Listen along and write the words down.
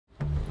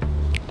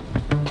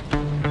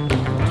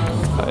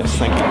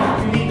think.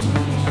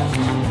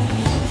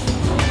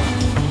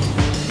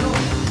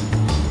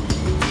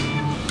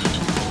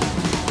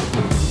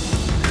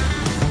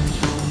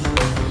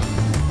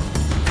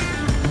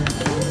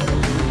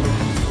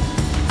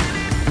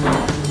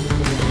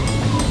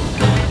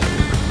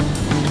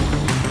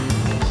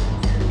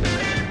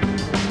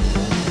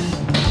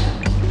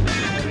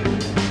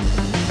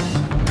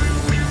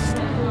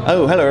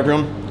 Oh, hello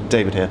everyone,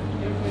 David here.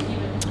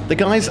 The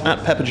guys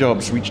at Pepper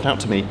Jobs reached out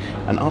to me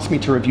and asked me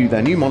to review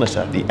their new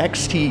monitor, the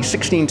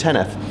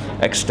XT1610F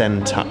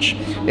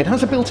XtendTouch. It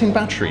has a built-in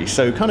battery,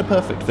 so kind of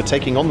perfect for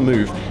taking on the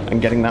move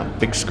and getting that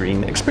big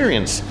screen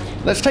experience.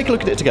 Let's take a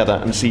look at it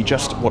together and see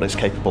just what it's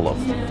capable of.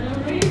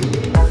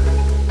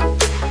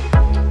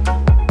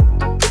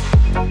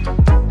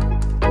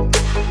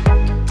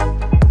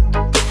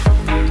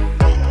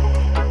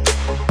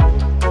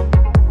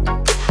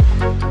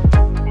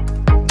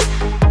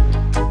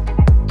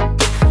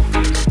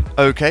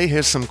 Okay,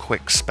 here's some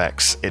quick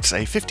specs. It's a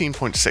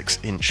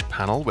 15.6-inch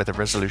panel with a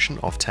resolution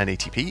of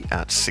 1080p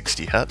at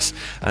 60 Hz.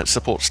 It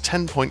supports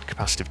 10-point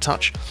capacitive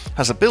touch,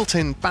 has a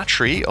built-in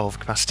battery of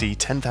capacity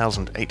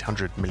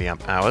 10,800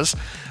 mAh,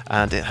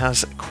 and it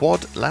has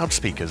quad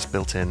loudspeakers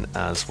built in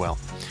as well.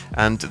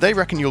 And they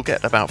reckon you'll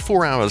get about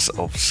 4 hours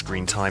of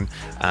screen time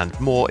and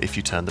more if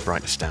you turn the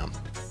brightness down.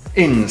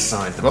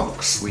 Inside the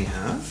box we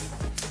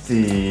have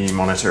the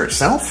monitor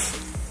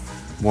itself,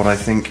 what I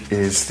think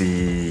is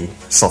the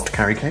soft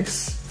carry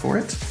case for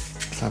it.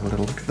 Let's have a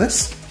little look at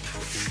this.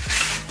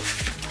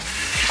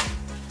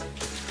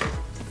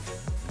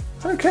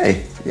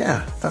 Okay,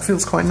 yeah, that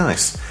feels quite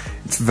nice.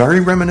 It's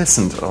very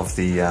reminiscent of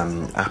the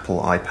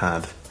Apple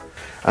iPad.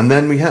 And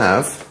then we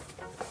have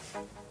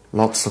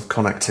lots of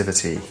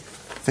connectivity.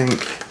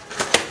 Think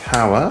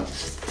power.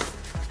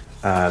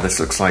 This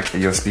looks like a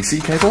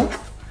USB-C cable.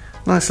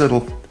 Nice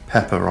little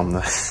pepper on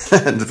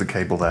the end of the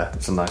cable there.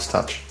 It's a nice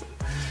touch.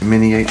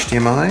 Mini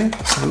HDMI,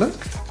 let's have a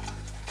look.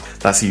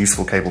 That's a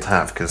useful cable to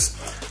have because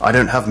I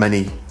don't have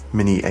many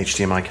mini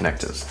HDMI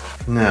connectors.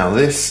 Now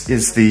this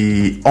is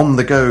the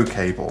on-the-go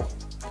cable.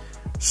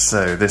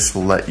 So this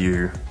will let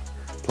you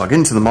plug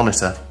into the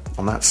monitor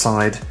on that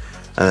side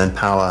and then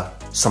power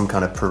some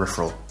kind of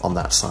peripheral on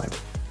that side.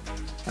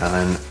 And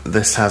then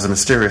this has a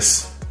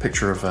mysterious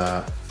picture of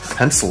a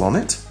pencil on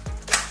it.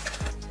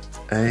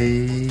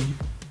 A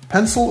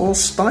pencil or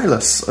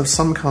stylus of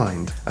some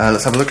kind.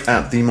 Let's have a look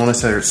at the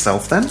monitor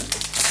itself then.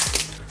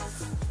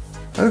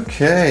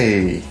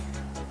 Okay.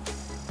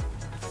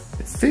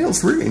 It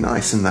feels really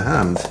nice in the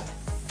hand.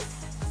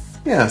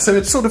 Yeah, so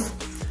it's sort of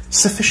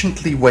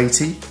sufficiently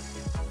weighty.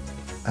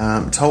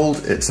 I'm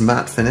told it's a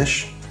matte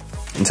finish.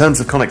 In terms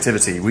of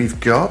connectivity, we've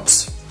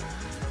got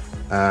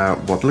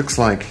what looks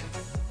like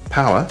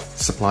power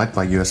supplied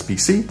by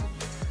USB-C,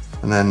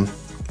 and then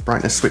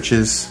brightness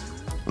switches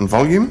and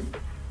volume.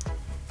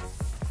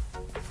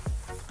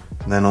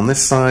 And then on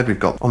this side, we've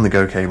got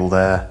on-the-go cable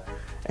there,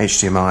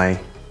 HDMI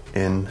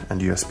in and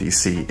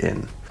USB-C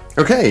in.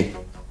 Okay,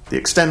 the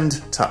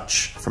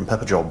XtendTouch from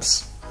Pepper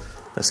Jobs.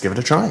 Let's give it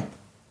a try.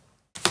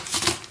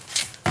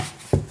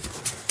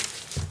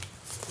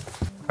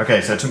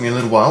 Okay, so it took me a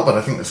little while, but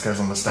I think this goes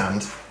on the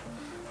stand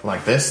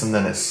like this, and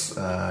then it's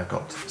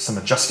got some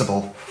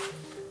adjustable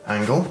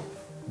angle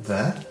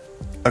there.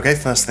 Okay,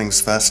 first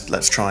things first,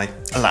 let's try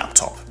a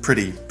laptop.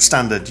 Pretty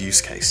standard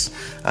use case.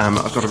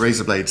 I've got a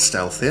Razer Blade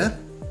Stealth here.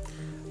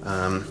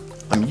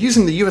 I'm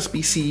using the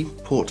USB-C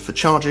port for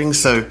charging,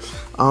 so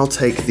I'll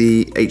take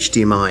the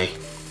HDMI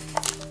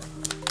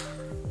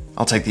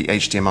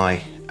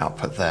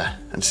output there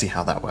and see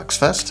how that works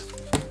first.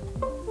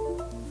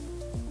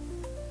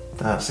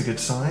 That's a good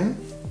sign.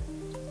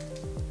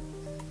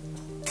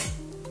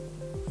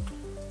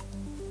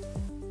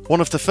 One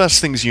of the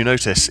first things you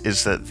notice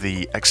is that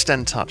the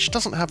XtendTouch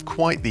doesn't have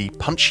quite the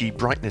punchy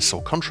brightness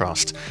or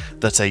contrast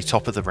that a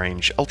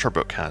top-of-the-range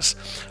Ultrabook has.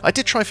 I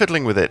did try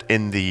fiddling with it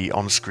in the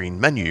on-screen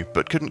menu,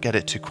 but couldn't get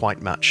it to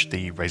quite match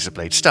the Razer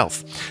Blade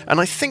Stealth. And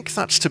I think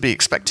that's to be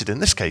expected in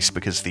this case,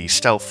 because the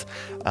Stealth,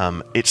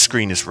 its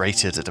screen is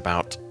rated at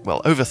about,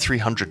 well, over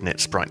 300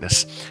 nits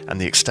brightness,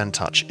 and the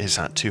XtendTouch is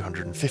at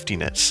 250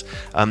 nits.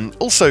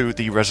 Also,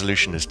 the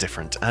resolution is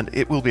different, and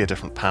it will be a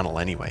different panel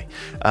anyway.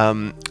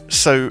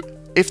 So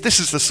if this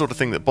is the sort of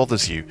thing that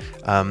bothers you,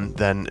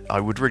 then I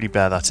would really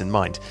bear that in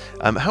mind.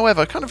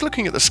 However, kind of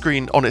looking at the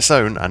screen on its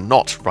own and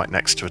not right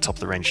next to a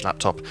top-of-the-range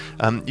laptop,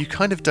 you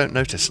kind of don't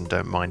notice and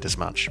don't mind as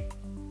much.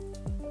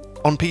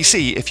 On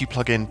PC, if you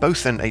plug in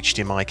both an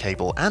HDMI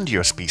cable and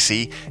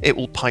USB-C, it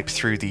will pipe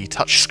through the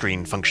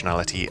touchscreen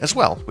functionality as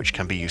well, which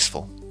can be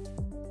useful.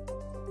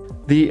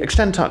 The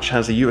XtendTouch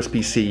has a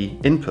USB-C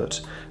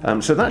input,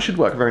 so that should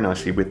work very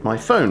nicely with my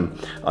phone.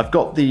 I've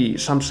got the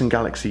Samsung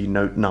Galaxy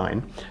Note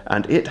 9,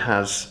 and it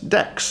has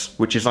Dex,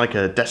 which is like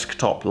a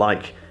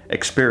desktop-like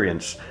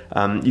experience.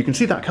 You can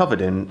see that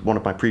covered in one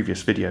of my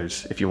previous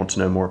videos if you want to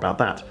know more about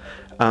that.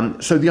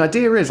 So the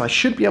idea is I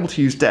should be able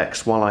to use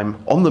Dex while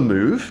I'm on the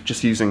move,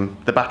 just using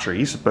the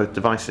batteries of both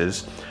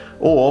devices,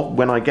 or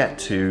when I get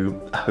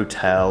to a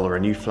hotel or a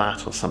new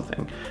flat or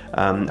something,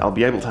 I'll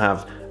be able to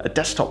have a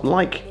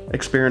desktop-like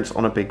experience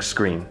on a big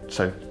screen.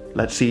 So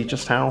let's see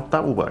just how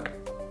that will work.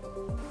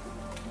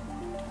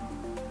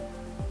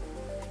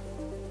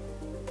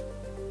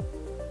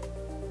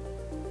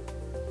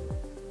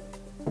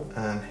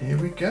 And here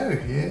we go,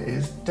 here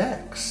is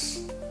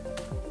Dex.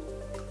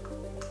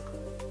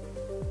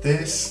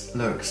 This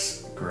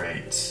looks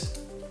great.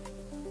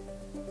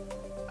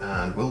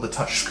 And will the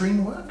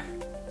touchscreen work?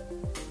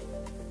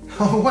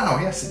 Oh wow,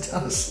 yes it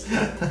does.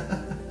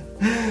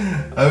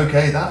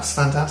 Okay, that's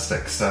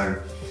fantastic. So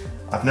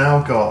I've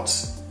now got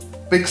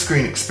big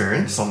screen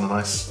experience on the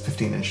nice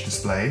 15-inch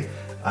display.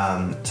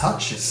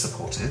 Touch is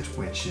supported,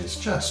 which is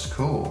just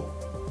cool.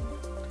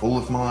 All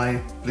of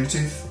my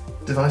Bluetooth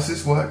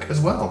devices work as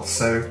well,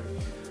 so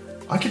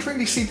I could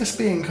really see this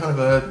being kind of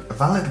a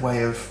valid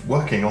way of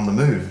working on the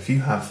move. If you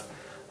have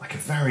like a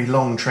very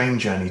long train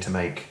journey to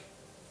make,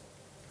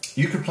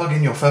 you could plug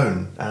in your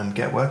phone and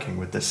get working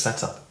with this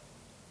setup.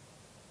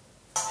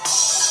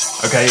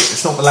 Okay,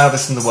 it's not the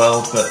loudest in the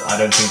world, but I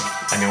don't think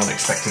anyone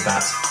expected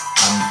that.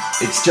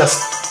 It's just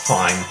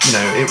fine. You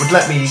know, it would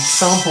let me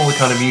sample the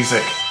kind of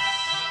music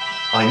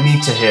I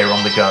need to hear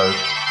on the go,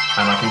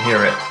 and I can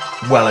hear it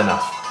well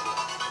enough.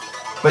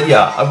 But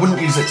yeah, I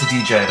wouldn't use it to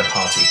DJ at a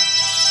party.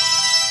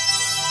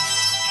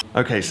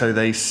 Okay, so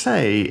they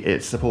say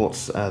it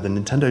supports the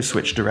Nintendo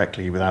Switch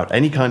directly without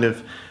any kind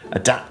of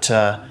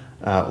adapter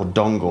or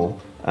dongle.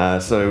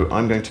 So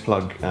I'm going to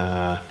plug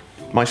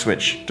my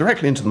Switch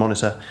directly into the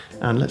monitor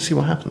and let's see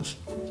what happens.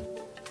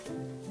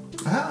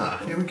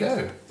 Ah, here we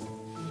go.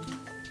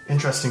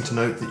 Interesting to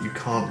note that you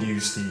can't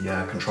use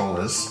the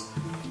controllers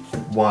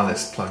while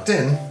it's plugged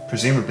in,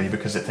 presumably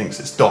because it thinks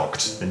it's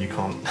docked and you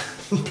can't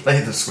play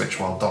the Switch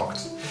while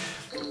docked.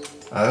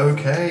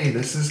 Okay,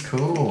 this is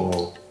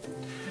cool.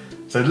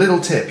 So little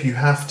tip, you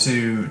have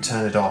to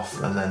turn it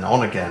off and then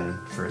on again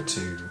for it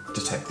to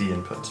detect the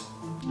input.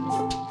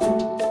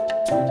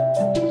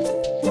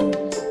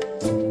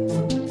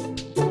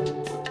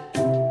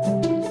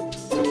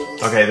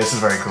 Okay, this is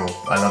very cool.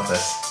 I love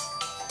this.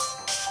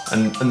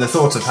 And the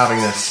thought of having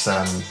this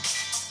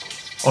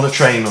on a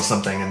train or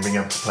something and being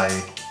able to play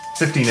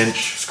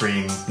 15-inch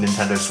screen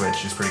Nintendo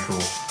Switch is pretty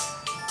cool.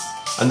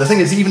 And the thing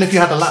is, even if you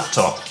had a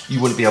laptop,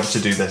 you wouldn't be able to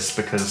do this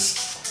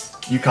because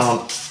you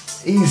can't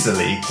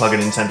easily plug a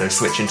Nintendo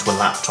Switch into a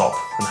laptop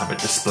and have it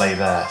display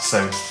there.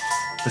 So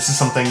this is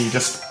something you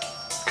just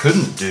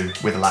couldn't do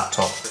with a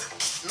laptop.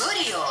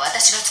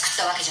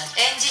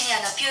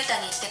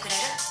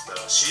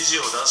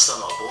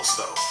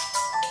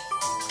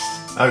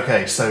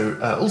 Okay, so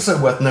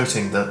also worth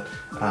noting that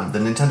the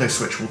Nintendo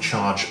Switch will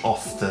charge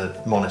off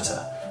the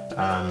monitor.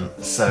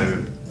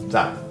 So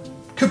that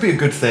could be a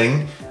good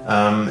thing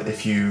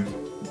if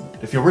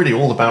you're really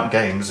all about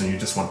games and you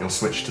just want your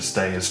Switch to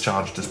stay as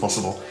charged as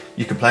possible.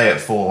 You could play it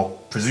for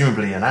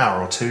presumably an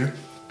hour or two,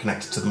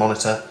 connect it to the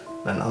monitor,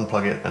 then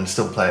unplug it and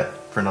still play it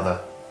for another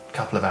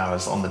couple of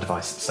hours on the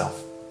device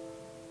itself.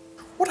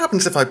 What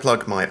happens if I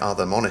plug my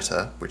other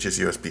monitor, which is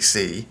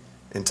USB-C,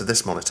 into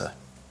this monitor?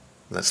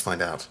 Let's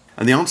find out.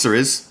 And the answer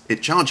is,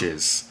 it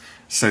charges.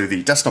 So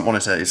the desktop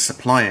monitor is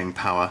supplying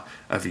power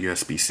over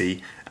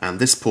USB-C, and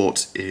this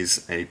port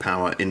is a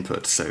power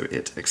input, so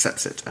it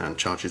accepts it and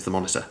charges the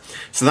monitor.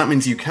 So that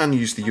means you can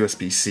use the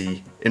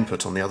USB-C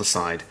input on the other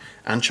side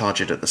and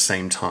charge it at the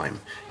same time.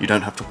 You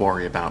don't have to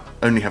worry about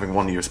only having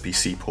one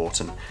USB-C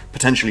port and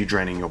potentially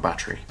draining your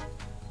battery.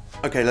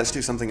 Okay, let's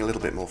do something a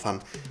little bit more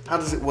fun. How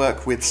does it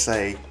work with,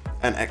 say,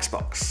 an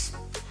Xbox?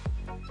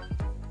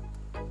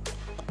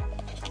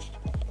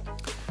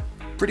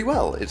 Pretty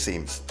well, it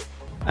seems.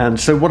 And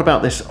so what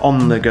about this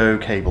on-the-go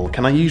cable?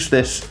 Can I use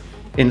this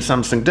in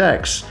Samsung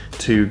Dex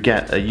to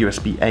get a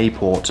USB-A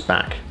port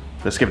back?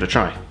 Let's give it a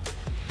try.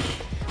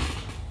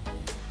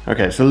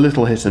 Okay, it's a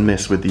little hit and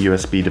miss with the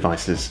USB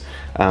devices.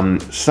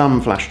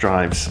 Some flash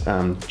drives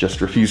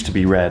just refuse to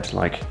be read,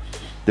 like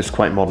this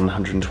quite modern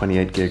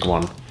 128 gig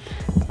one.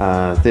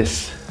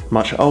 This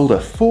much older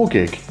 4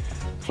 gig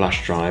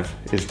flash drive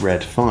is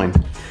read fine.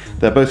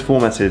 They're both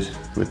formatted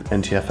with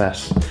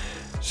NTFS,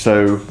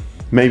 so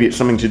maybe it's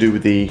something to do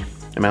with the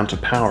amount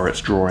of power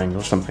it's drawing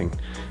or something.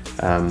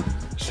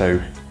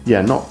 So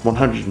yeah, not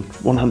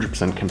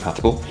 100%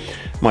 compatible.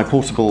 My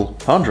portable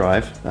hard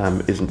drive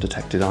isn't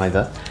detected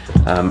either,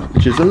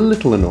 which is a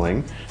little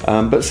annoying,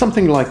 but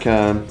something like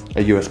a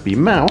USB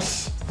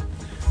mouse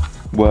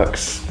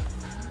works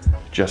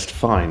just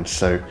fine.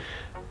 So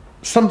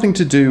something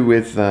to do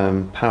with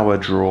power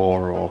draw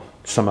or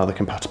some other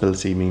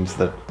compatibility means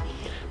that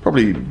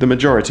probably the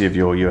majority of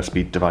your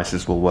USB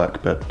devices will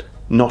work, but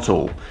not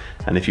all.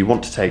 And if you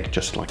want to take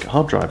just like a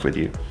hard drive with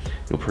you,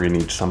 you'll probably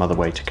need some other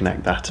way to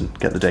connect that and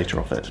get the data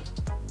off it.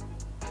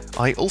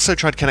 I also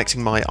tried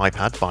connecting my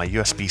iPad by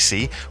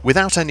USB-C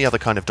without any other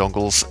kind of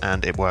dongles,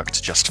 and it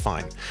worked just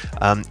fine.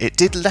 It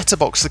did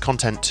letterbox the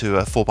content to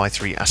a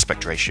 4:3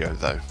 aspect ratio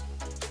though.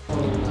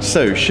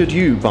 So, should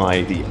you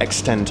buy the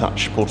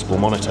XtendTouch Portable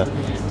Monitor?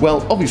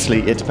 Well,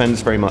 obviously it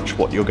depends very much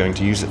what you're going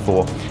to use it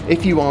for.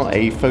 If you are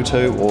a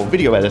photo or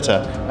video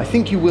editor, I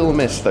think you will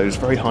miss those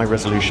very high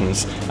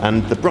resolutions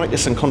and the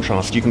brightness and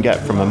contrast you can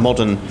get from a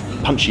modern,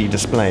 punchy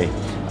display.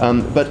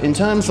 But in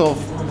terms of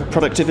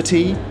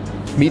productivity,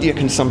 media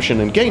consumption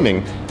and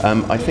gaming,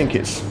 I think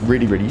it's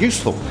really, really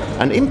useful.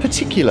 And in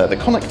particular, the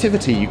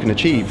connectivity you can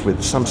achieve with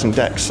Samsung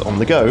Dex on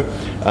the go,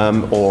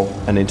 or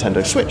a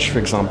Nintendo Switch, for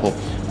example,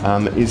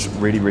 is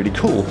really, really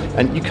cool.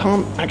 And you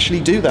can't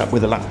actually do that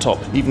with a laptop,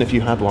 even if you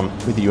had one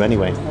with you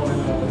anyway.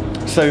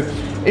 So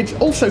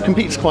it also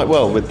competes quite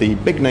well with the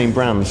big name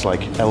brands like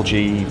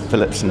LG,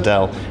 Philips and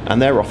Dell,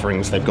 and their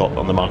offerings they've got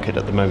on the market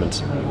at the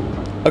moment.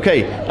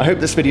 Okay, I hope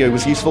this video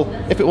was useful.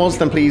 If it was,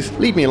 then please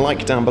leave me a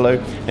like down below,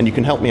 and you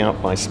can help me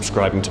out by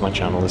subscribing to my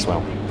channel as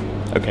well.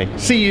 Okay,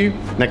 see you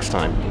next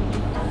time.